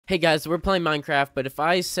Hey guys, we're playing Minecraft, but if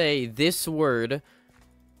I say this word,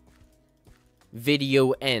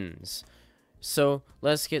 video ends. So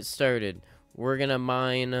let's get started. We're gonna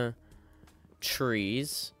mine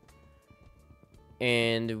trees,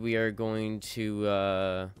 and we are going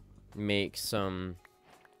to make some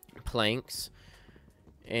planks,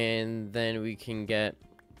 and then we can get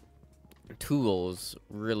tools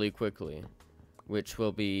really quickly, which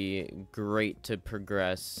will be great to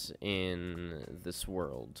progress in this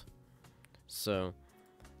world. So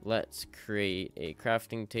let's create a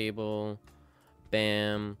crafting table.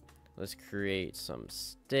 Bam. Let's create some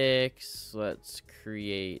sticks. Let's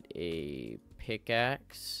create a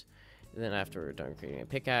pickaxe. And then after we're done creating a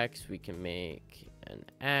pickaxe, we can make an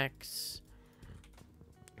axe,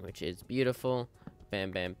 which is beautiful.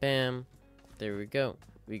 Bam, bam, bam. There we go.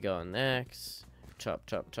 We got an axe. Chop,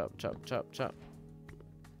 chop, chop, chop, chop, chop.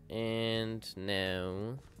 And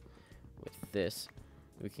now, with this,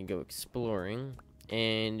 we can go exploring.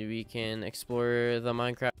 And we can explore the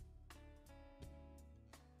Minecraft.